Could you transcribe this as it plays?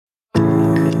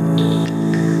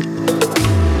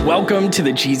Welcome to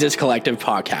the Jesus Collective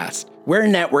podcast. We're a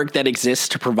network that exists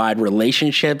to provide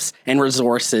relationships and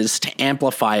resources to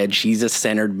amplify a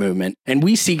Jesus-centered movement, and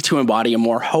we seek to embody a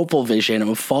more hopeful vision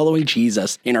of following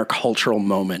Jesus in our cultural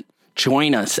moment.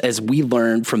 Join us as we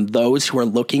learn from those who are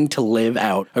looking to live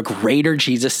out a greater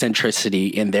Jesus centricity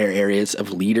in their areas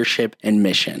of leadership and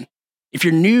mission. If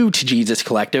you're new to Jesus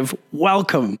Collective,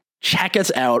 welcome. Check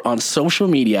us out on social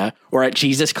media or at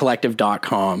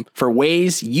JesusCollective.com for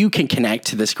ways you can connect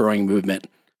to this growing movement.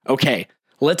 Okay,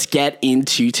 let's get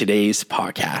into today's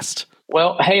podcast.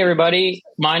 Well, hey, everybody.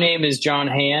 My name is John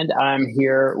Hand. I'm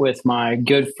here with my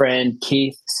good friend,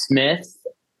 Keith Smith.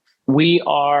 We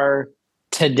are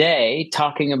today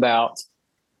talking about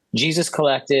Jesus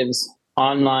Collective's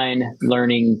online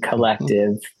learning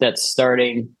collective that's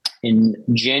starting in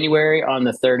January on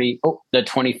the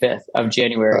 25th of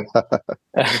January.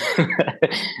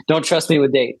 Don't trust me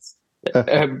with dates.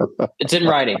 It's in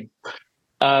writing.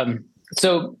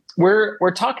 So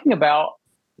we're talking about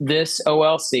this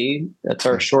OLC. That's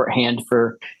our shorthand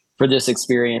for this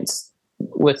experience,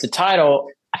 with the title,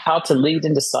 How to Lead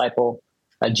and Disciple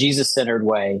a Jesus-Centered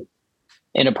Way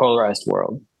in a Polarized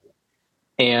World.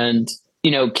 And,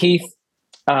 Keith,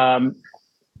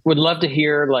 would love to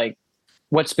hear,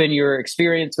 what's been your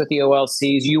experience with the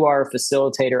OLCs? You are a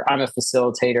facilitator. I'm a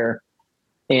facilitator.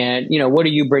 And, what are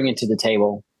you bringing to the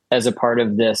table as a part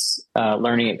of this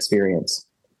learning experience?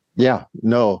 The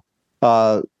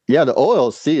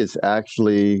OLC is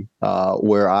actually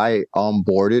where I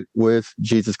onboarded with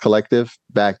Jesus Collective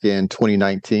back in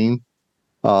 2019,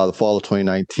 the fall of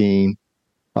 2019.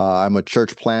 I'm a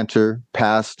church planter,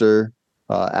 pastor,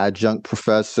 adjunct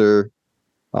professor.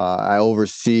 I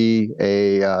oversee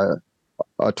a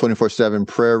 24/7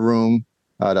 prayer room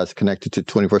that's connected to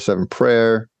 24/7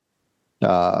 prayer,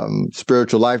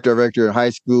 spiritual life director in high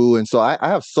school. And so I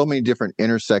have so many different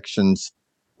intersections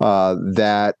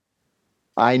that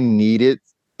I needed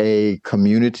a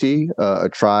community, a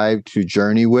tribe to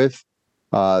journey with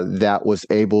that was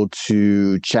able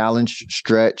to challenge,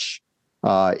 stretch,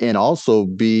 and also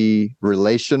be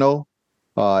relational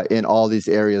in all these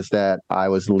areas that I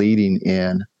was leading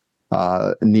in.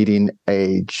 Needing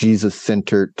a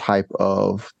Jesus-centered type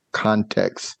of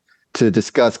context to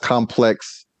discuss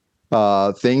complex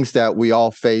things that we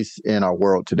all face in our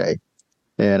world today.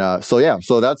 And so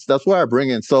that's where I bring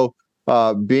in. So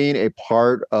being a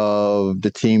part of the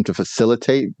team to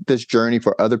facilitate this journey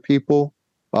for other people,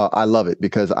 I love it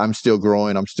because I'm still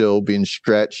growing, I'm still being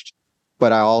stretched,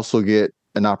 but I also get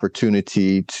an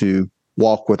opportunity to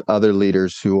walk with other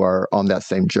leaders who are on that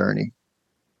same journey.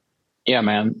 Yeah,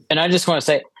 man. And I just want to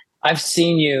say, I've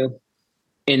seen you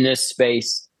in this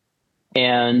space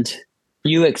and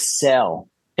you excel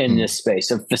in this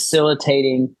space of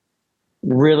facilitating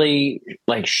really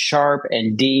sharp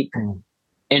and deep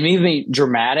and even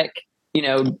dramatic,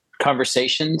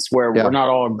 conversations where we're not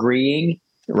all agreeing.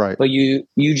 Right. But you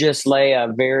just lay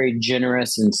a very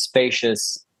generous and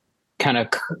spacious kind of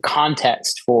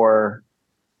context for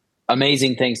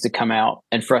amazing things to come out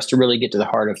and for us to really get to the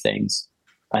heart of things.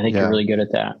 I think you're really good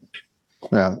at that.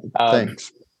 Yeah,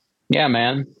 thanks. Yeah,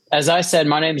 man. As I said,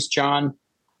 my name is John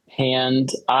Hand.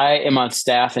 I am on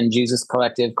staff in Jesus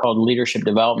Collective called Leadership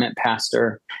Development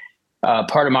Pastor.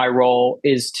 Part of my role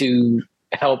is to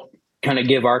help kind of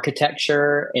give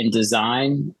architecture and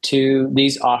design to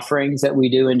these offerings that we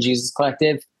do in Jesus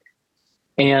Collective,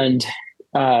 and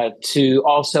to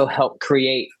also help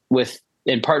create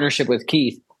in partnership with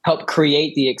Keith, help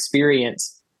create the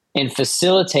experience and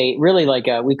facilitate really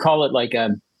we call it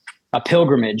a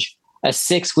pilgrimage, a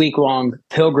 6-week long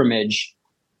pilgrimage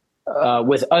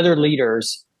with other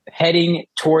leaders heading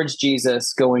towards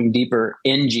Jesus, going deeper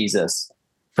in Jesus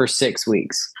for 6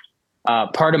 weeks.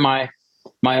 Part of my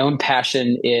own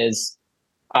passion is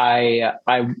I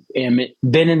am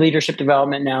been in leadership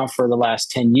development now for the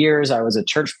last 10 years. I was a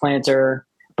church planter.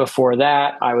 Before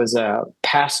that, I was a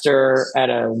pastor at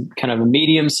a kind of a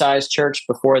medium-sized church.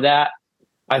 Before that,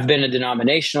 I've been a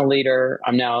denominational leader.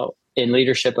 I'm now in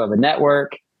leadership of a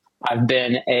network. I've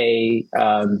been a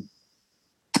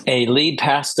lead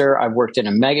pastor. I've worked in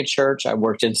a mega church. I've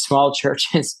worked in small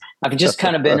churches. I've just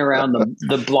kind of been around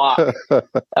the block,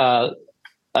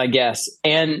 I guess.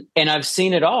 And I've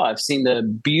seen it all. I've seen the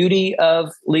beauty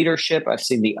of leadership. I've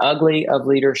seen the ugly of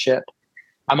leadership.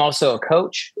 I'm also a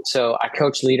coach. So I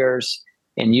coach leaders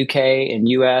in UK and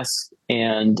US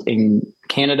and in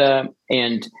Canada.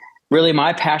 And really,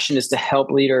 my passion is to help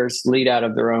leaders lead out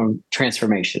of their own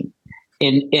transformation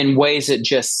in ways that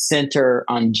just center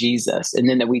on Jesus. And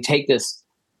then that we take this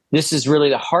is really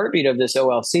the heartbeat of this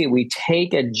OLC. We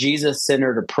take a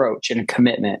Jesus-centered approach and a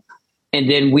commitment, and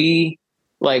then we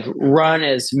like run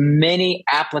as many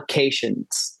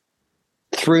applications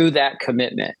through that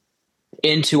commitment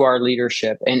into our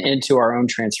leadership and into our own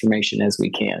transformation as we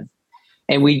can.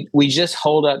 And we just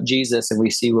hold up Jesus and we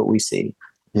see what we see.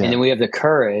 Yeah. And then we have the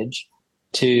courage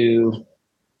to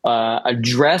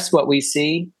address what we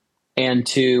see and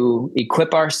to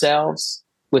equip ourselves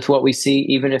with what we see,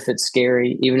 even if it's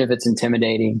scary, even if it's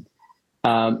intimidating.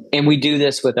 And we do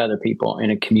this with other people in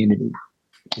a community.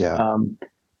 Yeah.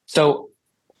 So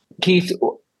Keith,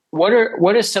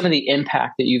 what is some of the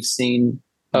impact that you've seen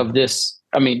of this?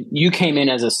 I mean, you came in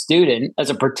as a student, as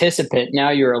a participant, now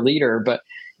you're a leader, but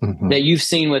that you've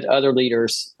seen with other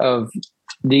leaders of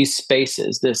these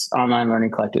spaces, this online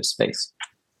learning collective space?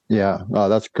 Yeah,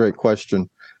 that's a great question.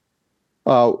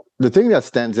 The thing that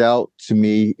stands out to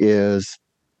me is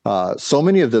so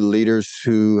many of the leaders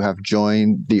who have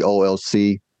joined the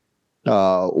OLC,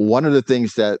 one of the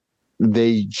things that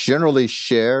they generally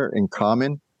share in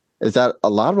common is that a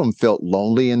lot of them felt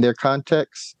lonely in their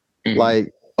context.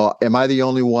 Like, am I the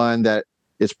only one that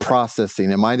is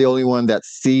processing? Am I the only one that's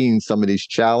seeing some of these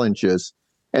challenges?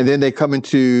 And then they come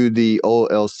into the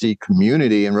OLC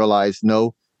community and realize,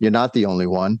 no, you're not the only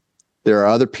one. There are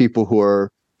other people who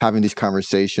are having these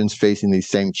conversations, facing these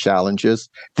same challenges,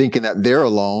 thinking that they're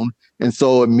alone. And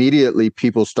so immediately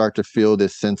people start to feel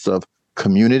this sense of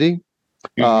community.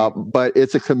 But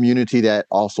it's a community that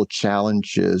also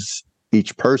challenges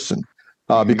each person,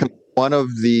 because one of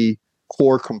the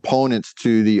core components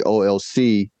to the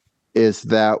OLC is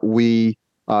that we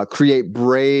create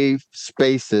brave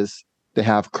spaces to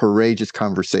have courageous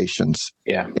conversations.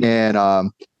 Yeah.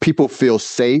 And people feel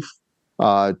safe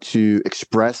to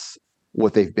express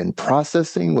what they've been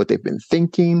processing, what they've been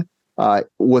thinking,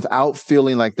 without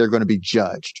feeling like they're going to be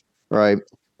judged, right?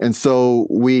 And so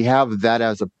we have that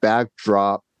as a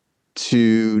backdrop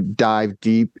to dive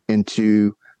deep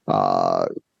into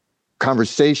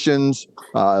conversations,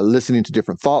 listening to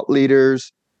different thought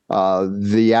leaders,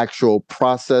 the actual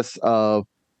process of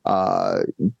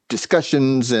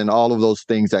discussions and all of those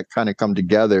things that kind of come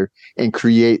together and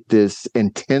create this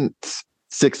intense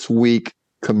 6-week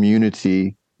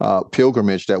community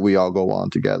pilgrimage that we all go on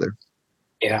together.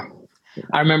 Yeah.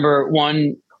 I remember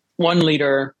one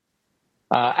leader,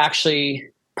 actually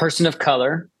person of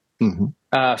color,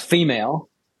 female,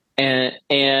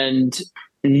 and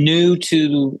new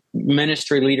to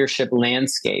ministry leadership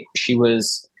landscape. She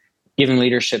was giving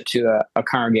leadership to a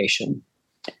congregation.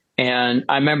 And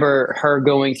I remember her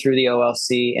going through the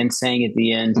OLC and saying at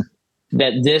the end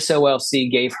that this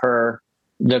OLC gave her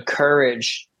the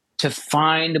courage to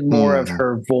find more of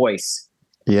her voice.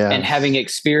 Yeah. And having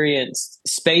experienced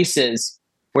spaces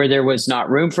where there was not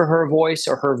room for her voice,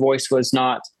 or her voice was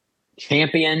not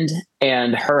championed,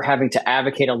 and her having to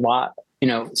advocate a lot,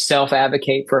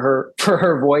 self-advocate for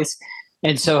her voice.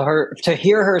 And so to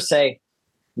hear her say,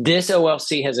 this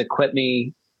OLC has equipped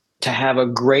me to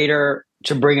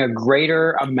bring a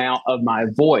greater amount of my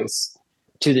voice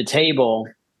to the table,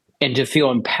 and to feel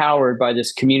empowered by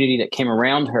this community that came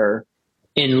around her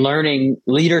in learning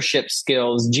leadership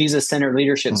skills, Jesus-centered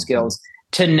leadership skills,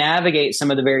 to navigate some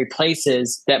of the very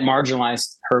places that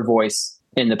marginalized her voice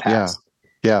in the past.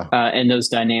 Yeah. And those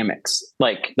dynamics,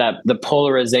 like the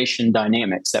polarization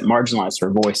dynamics that marginalized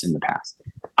her voice in the past.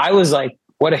 I was like,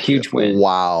 what a huge win.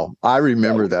 Wow. I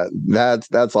remember that.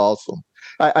 That's awesome.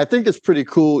 I think it's pretty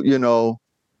cool.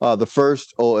 The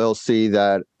first OLC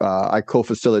that I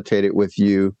co-facilitated with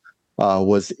you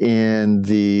was in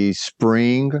the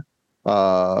spring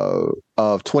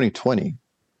of 2020,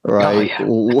 right?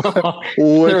 Oh, yeah.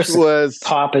 Which was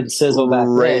pop and sizzle back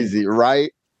crazy, then.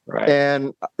 right?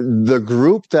 And the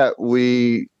group that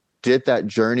we did that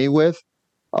journey with,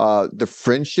 the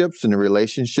friendships and the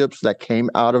relationships that came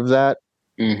out of that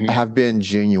have been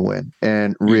genuine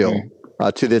and real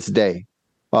to this day.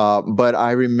 But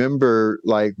I remember,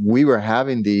 like, we were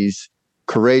having these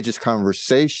courageous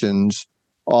conversations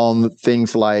on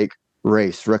things like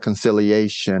race,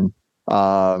 reconciliation,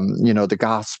 the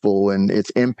gospel and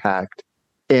its impact.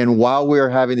 And while we're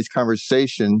having these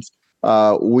conversations,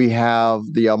 we have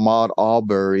the Ahmaud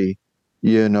Arbery,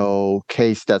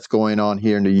 case that's going on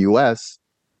here in the U.S.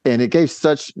 And it gave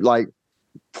such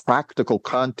practical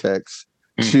context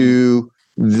to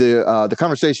the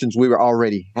conversations we were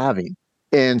already having.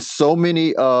 And so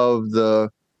many of the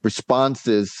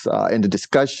responses and the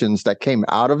discussions that came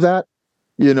out of that,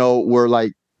 were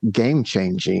like game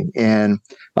changing. And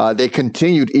they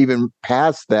continued even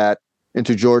past that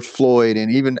into George Floyd.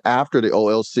 And even after the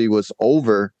OLC was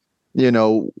over,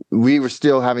 we were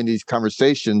still having these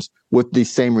conversations with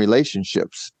these same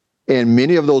relationships. And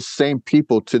many of those same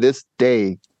people to this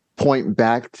day point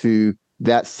back to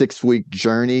that 6-week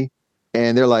journey,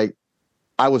 and they're like,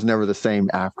 I was never the same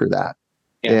after that.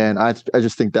 Yeah. And I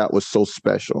just think that was so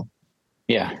special.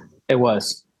 Yeah, it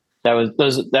was. That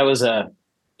was a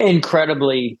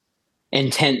incredibly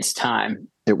intense time.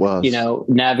 It was,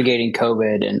 navigating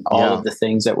COVID and all of the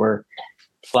things that were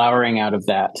flowering out of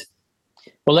that.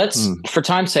 Well, for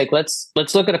time's sake, let's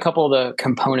look at a couple of the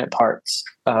component parts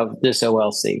of this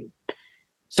OLC.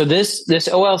 So this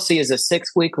OLC is a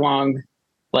 6-week long,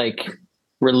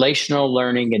 relational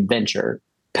learning adventure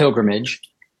pilgrimage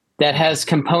that has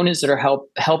components that are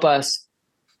help us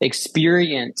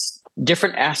experience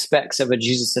different aspects of a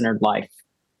Jesus-centered life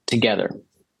together.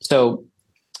 So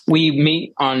we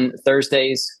meet on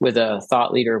Thursdays with a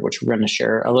thought leader, which we're going to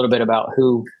share a little bit about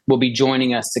who will be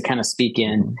joining us to kind of speak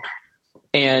in.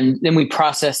 And then we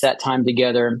process that time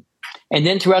together. And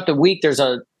then throughout the week, there's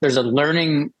a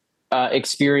learning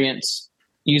experience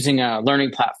using a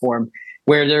learning platform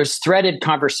where there's threaded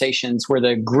conversations where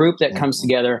the group that comes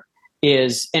together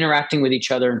is interacting with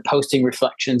each other and posting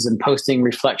reflections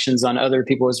on other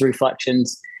people's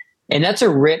reflections. And that's a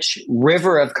rich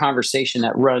river of conversation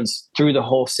that runs through the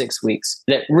whole 6 weeks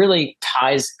that really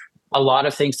ties a lot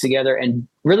of things together and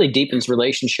really deepens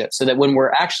relationships, so that when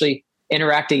we're actually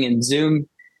interacting in Zoom,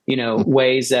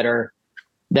 ways that are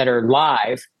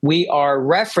live, we are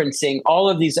referencing all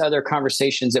of these other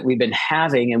conversations that we've been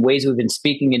having and ways we've been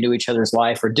speaking into each other's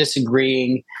life, or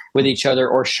disagreeing with each other,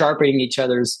 or sharpening each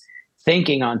other's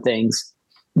thinking on things.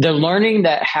 The learning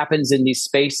that happens in these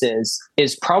spaces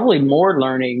is probably more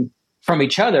learning from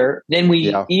each other than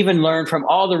we even learn from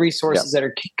all the resources that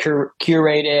are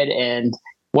curated and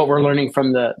what we're learning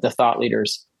from the thought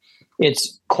leaders.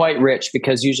 It's quite rich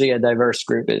because usually a diverse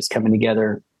group is coming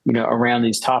together, around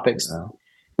these topics. Yeah.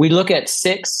 We look at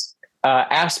 6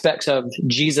 aspects of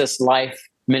Jesus' life,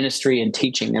 ministry, and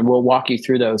teaching, and we'll walk you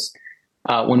through those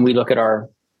when we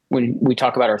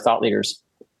talk about our thought leaders.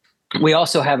 We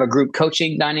also have a group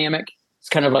coaching dynamic. It's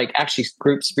kind of like actually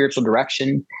group spiritual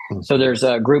direction. So there's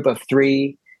a group of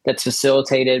 3 that's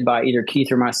facilitated by either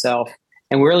Keith or myself.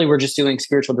 And really, we're just doing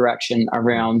spiritual direction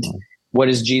around what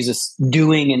is Jesus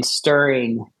doing and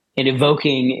stirring and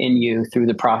evoking in you through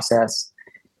the process.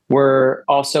 We're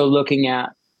also looking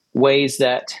at ways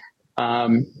that,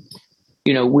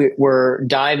 we're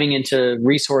diving into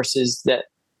resources that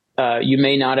you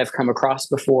may not have come across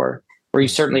before, or you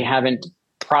certainly haven't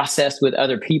processed with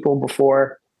other people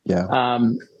before. Yeah.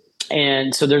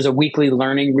 And so there's a weekly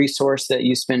learning resource that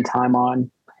you spend time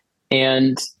on.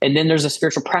 And then there's a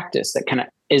spiritual practice that kind of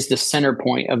is the center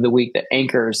point of the week that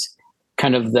anchors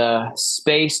kind of the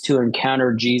space to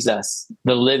encounter Jesus,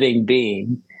 the living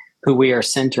being who we are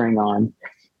centering on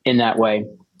in that way.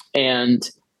 And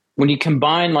when you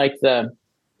combine the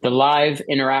live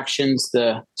interactions,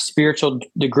 the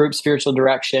group spiritual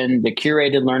direction, the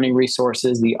curated learning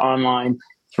resources, the online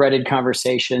threaded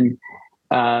conversation,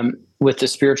 with the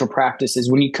spiritual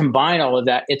practices, when you combine all of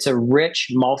that, it's a rich,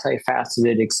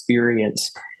 multifaceted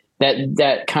experience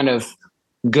that kind of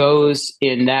goes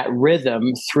in that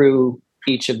rhythm through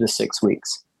each of the 6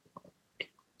 weeks.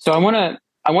 So I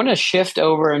want to shift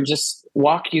over and just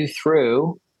walk you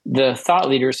through the thought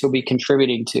leaders who'll be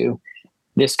contributing to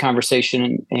this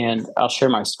conversation, and I'll share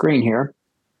my screen here.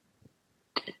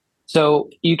 So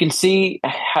you can see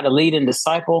how to lead and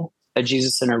disciple a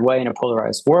Jesus-centered way in a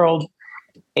polarized world.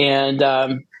 And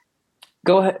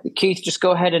go ahead, Keith, just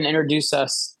go ahead and introduce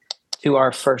us to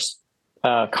our first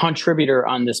contributor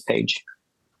on this page.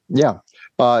 Yeah.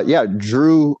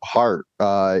 Drew Hart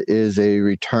is a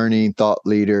returning thought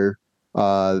leader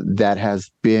that has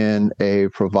been a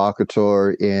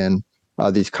provocateur in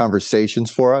these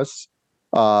conversations for us.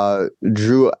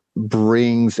 Drew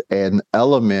brings an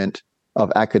element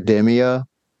of academia,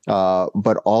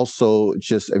 but also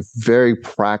just a very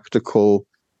practical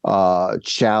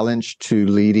challenge to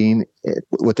leading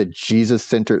with a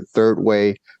Jesus-centered third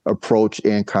way approach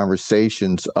in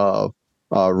conversations of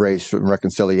race and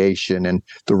reconciliation and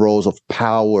the roles of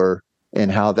power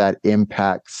and how that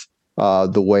impacts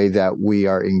the way that we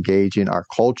are engaging our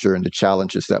culture and the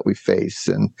challenges that we face.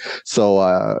 And so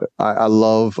I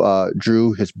love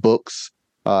Drew, his books.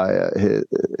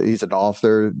 He's an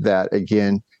author that,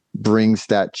 again, brings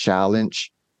that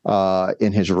challenge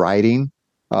in his writing,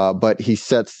 but he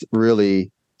sets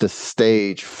really the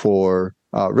stage for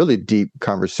really deep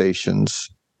conversations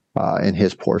in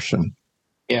his portion.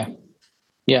 Yeah.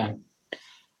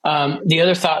 The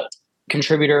other thought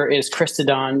contributor is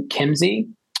Christadon Kimsey,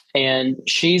 and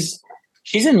she's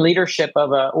in leadership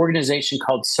of an organization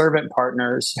called Servant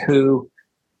Partners, who,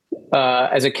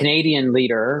 as a Canadian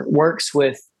leader, works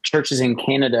with churches in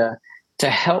Canada to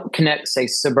help connect, say,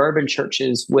 suburban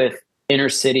churches with inner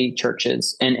city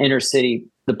churches and inner city,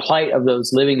 the plight of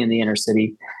those living in the inner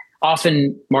city,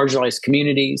 often marginalized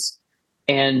communities.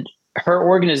 And her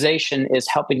organization is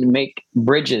helping to make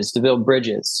bridges, to build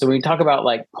bridges. So when we talk about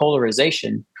like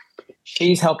polarization,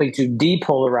 she's helping to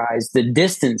depolarize the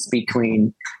distance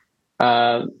between,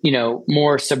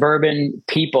 more suburban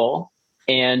people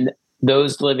and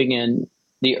those living in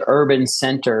the urban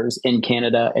centers in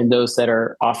Canada and those that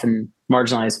are often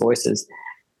marginalized voices.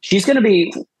 She's going to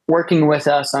be working with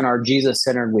us on our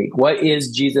Jesus-centered week. What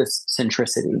is Jesus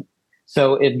centricity?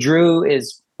 So if Drew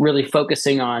is really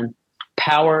focusing on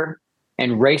power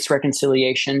and race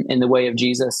reconciliation in the way of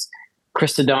Jesus,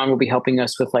 Krista Dawn will be helping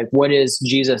us with like, what is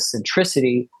Jesus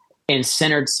centricity and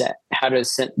centered set? How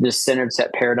does this centered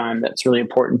set paradigm that's really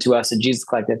important to us at Jesus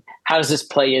Collective, how does this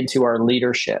play into our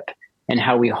leadership and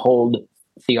how we hold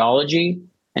theology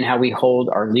and how we hold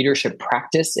our leadership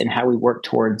practice and how we work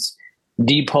towards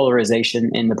depolarization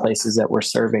in the places that we're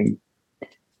serving?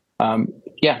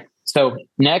 So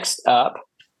next up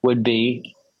would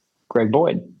be Greg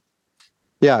Boyd.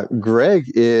 Yeah, Greg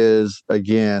is,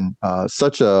 again,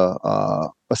 such a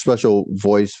special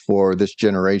voice for this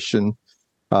generation,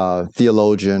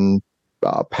 theologian,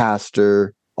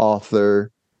 pastor,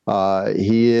 author.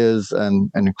 He is an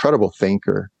incredible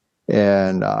thinker,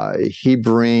 and he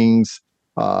brings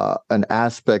an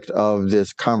aspect of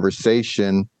this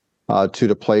conversation to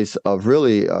the place of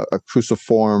really a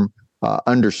cruciform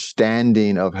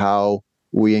understanding of how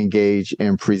we engage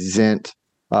and present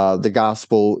the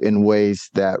gospel in ways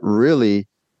that really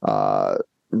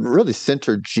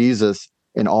center Jesus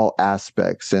in all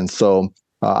aspects. And so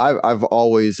I've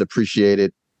always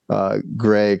appreciated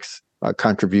Greg's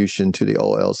contribution to the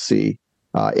OLC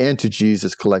and to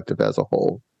Jesus Collective as a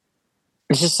whole.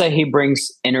 Let's just say he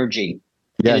brings energy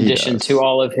in addition to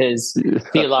all of his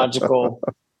theological,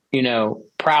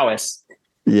 prowess.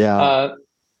 Yeah.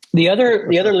 The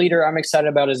other leader I'm excited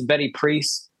about is Betty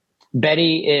Priest.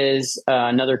 Betty is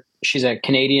she's a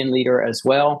Canadian leader as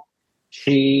well.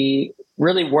 She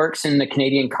really works in the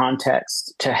Canadian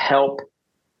context to help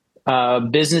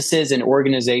businesses and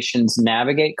organizations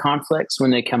navigate conflicts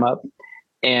when they come up.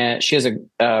 And she has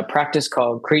a practice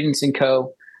called Credence &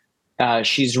 Co.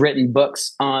 She's written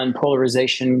books on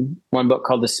polarization, one book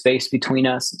called The Space Between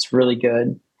Us. It's really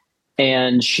good.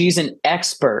 And she's an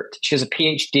expert. She has a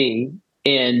PhD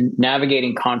in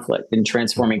navigating conflict and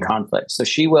transforming conflict. So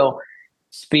she will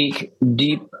speak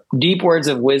deep words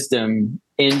of wisdom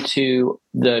into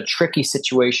the tricky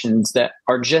situations that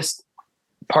are just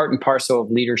part and parcel of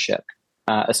leadership,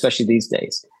 especially these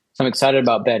days. So I'm excited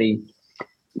about Betty.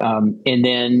 And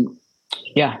then,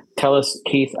 tell us,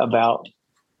 Keith, about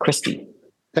Christy.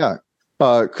 Yeah.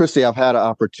 Christy, I've had an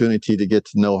opportunity to get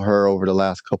to know her over the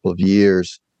last couple of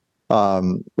years.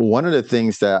 One of the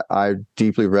things that I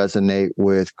deeply resonate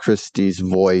with Christy's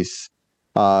voice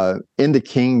in the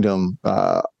kingdom,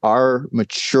 our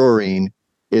maturing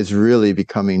is really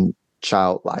becoming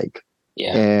childlike.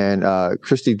 Yeah. And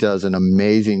Christy does an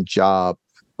amazing job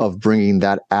of bringing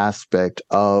that aspect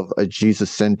of a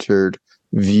Jesus-centered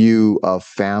view of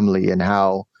family and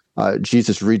how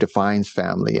Jesus redefines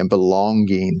family and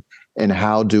belonging, and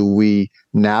how do we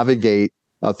navigate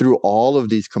through all of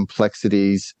these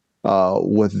complexities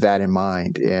with that in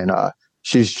mind. And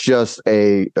she's just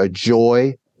a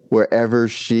joy wherever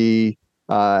she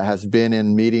has been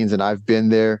in meetings, and I've been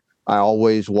there. I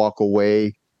always walk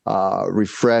away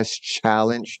refreshed,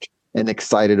 challenged, and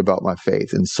excited about my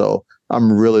faith. And so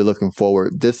I'm really looking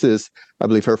forward. This is, I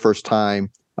believe, her first time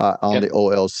on the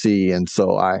OLC. And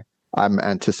so I'm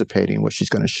anticipating what she's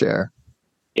going to share.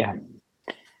 Yeah.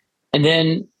 And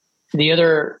then the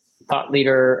other thought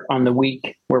leader on the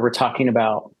week where we're talking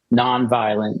about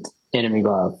nonviolent enemy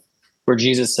love, where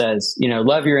Jesus says,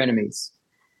 love your enemies.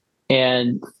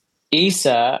 And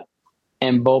Isa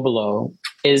Mbobolo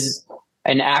is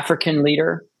an African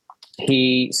leader.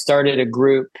 He started a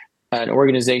group, an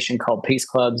organization called Peace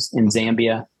Clubs in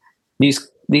Zambia.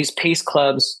 These peace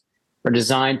clubs are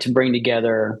designed to bring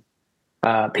together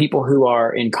people who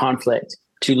are in conflict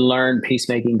to learn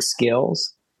peacemaking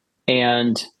skills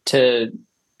and to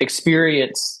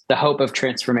experience the hope of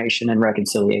transformation and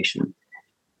reconciliation.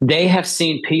 They have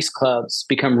seen peace clubs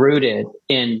become rooted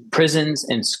in prisons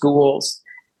and schools,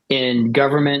 in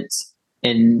governments,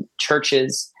 in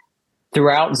churches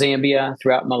throughout Zambia,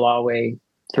 throughout Malawi,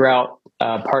 throughout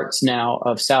parts now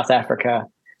of South Africa.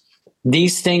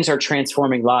 These things are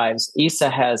transforming lives.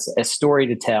 Isa has a story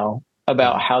to tell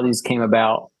about how these came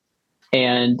about,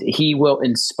 and he will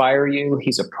inspire you.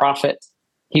 He's a prophet.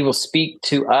 He will speak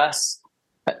to us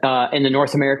in the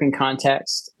North American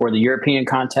context or the European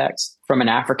context from an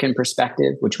African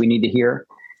perspective, which we need to hear.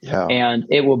 Yeah. And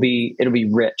it'll be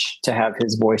rich to have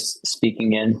his voice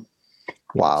speaking in.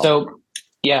 Wow.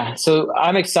 So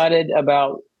I'm excited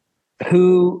about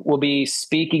who will be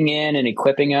speaking in and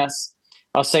equipping us.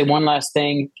 I'll say one last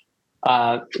thing.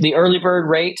 The early bird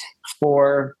rate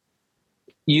for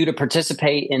you to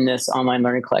participate in this online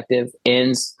learning collective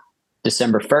ends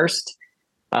December 1st.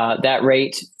 That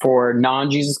rate for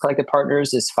non-Jesus Collective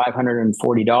partners is $540,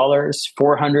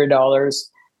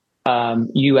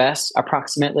 $400 US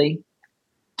approximately.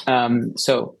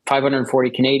 So 540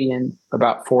 Canadian,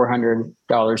 about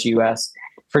 $400 US.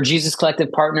 For Jesus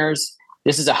Collective partners,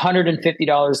 this is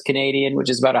 $150 Canadian, which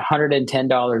is about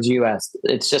 $110 US.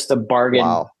 It's just a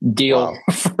bargain deal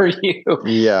for you.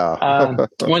 Yeah.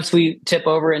 Once we tip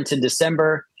over into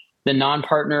December, the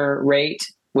non-partner rate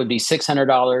would be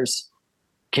 $600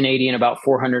 Canadian, about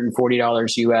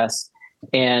 $440 US.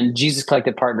 And Jesus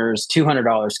Collective partners,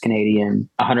 $200 Canadian,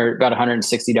 about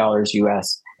 $160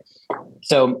 US.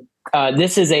 So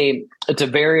this is it's a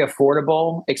very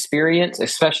affordable experience,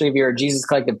 especially if you're a Jesus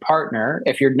Collective partner.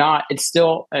 If you're not, it's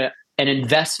still an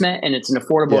investment, and it's an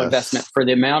affordable investment for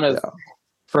the amount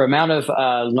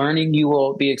of learning you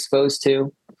will be exposed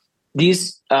to.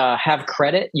 These have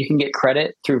credit. You can get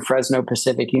credit through Fresno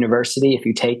Pacific University. If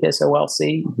you take this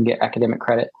OLC, you can get academic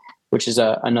credit, which is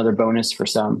another bonus for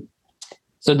some.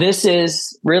 So this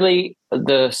is really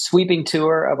the sweeping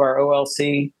tour of our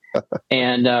OLC,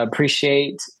 and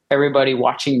appreciate everybody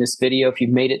watching this video if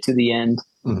you've made it to the end.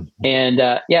 And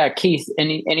Keith,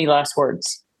 any last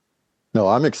words? No,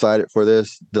 I'm excited for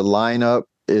this. The lineup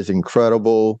is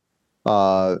incredible.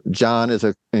 John is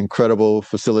an incredible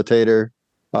facilitator.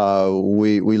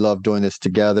 We love doing this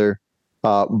together.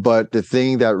 But the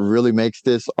thing that really makes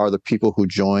this are the people who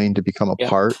join to become a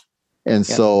part. And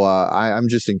so I'm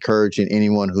just encouraging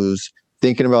anyone who's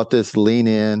thinking about this, lean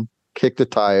in, kick the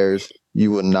tires.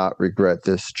 You will not regret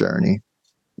this journey.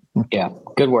 Yeah,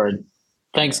 good word.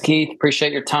 Thanks, Keith.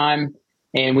 Appreciate your time.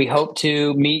 And we hope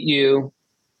to meet you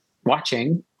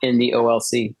watching in the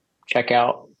OLC. Check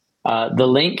out the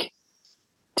link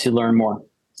to learn more.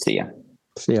 See ya.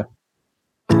 See ya.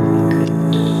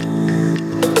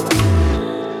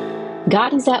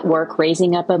 God is at work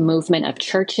raising up a movement of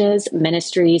churches,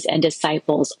 ministries, and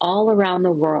disciples all around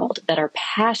the world that are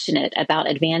passionate about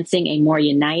advancing a more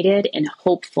united and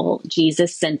hopeful,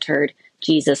 Jesus-centered,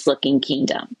 Jesus-looking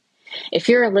kingdom. If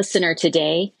you're a listener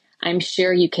today, I'm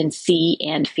sure you can see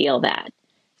and feel that.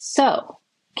 So,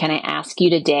 can I ask you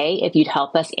today if you'd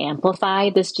help us amplify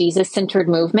this Jesus-centered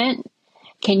movement?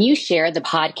 Can you share the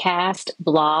podcast,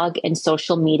 blog, and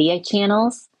social media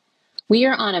channels? We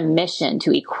are on a mission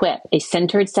to equip a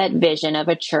centered set vision of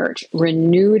a church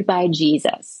renewed by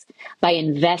Jesus by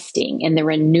investing in the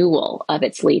renewal of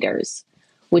its leaders.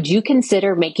 Would you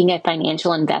consider making a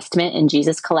financial investment in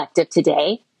Jesus Collective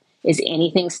today? Is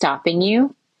anything stopping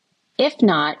you? If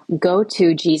not, go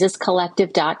to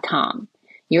JesusCollective.com.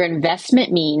 Your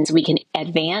investment means we can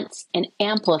advance and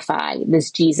amplify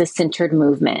this Jesus-centered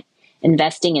movement,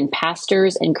 investing in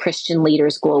pastors and Christian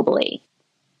leaders globally.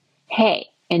 Hey,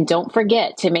 and don't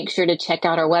forget to make sure to check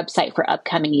out our website for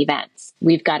upcoming events.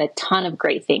 We've got a ton of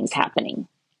great things happening.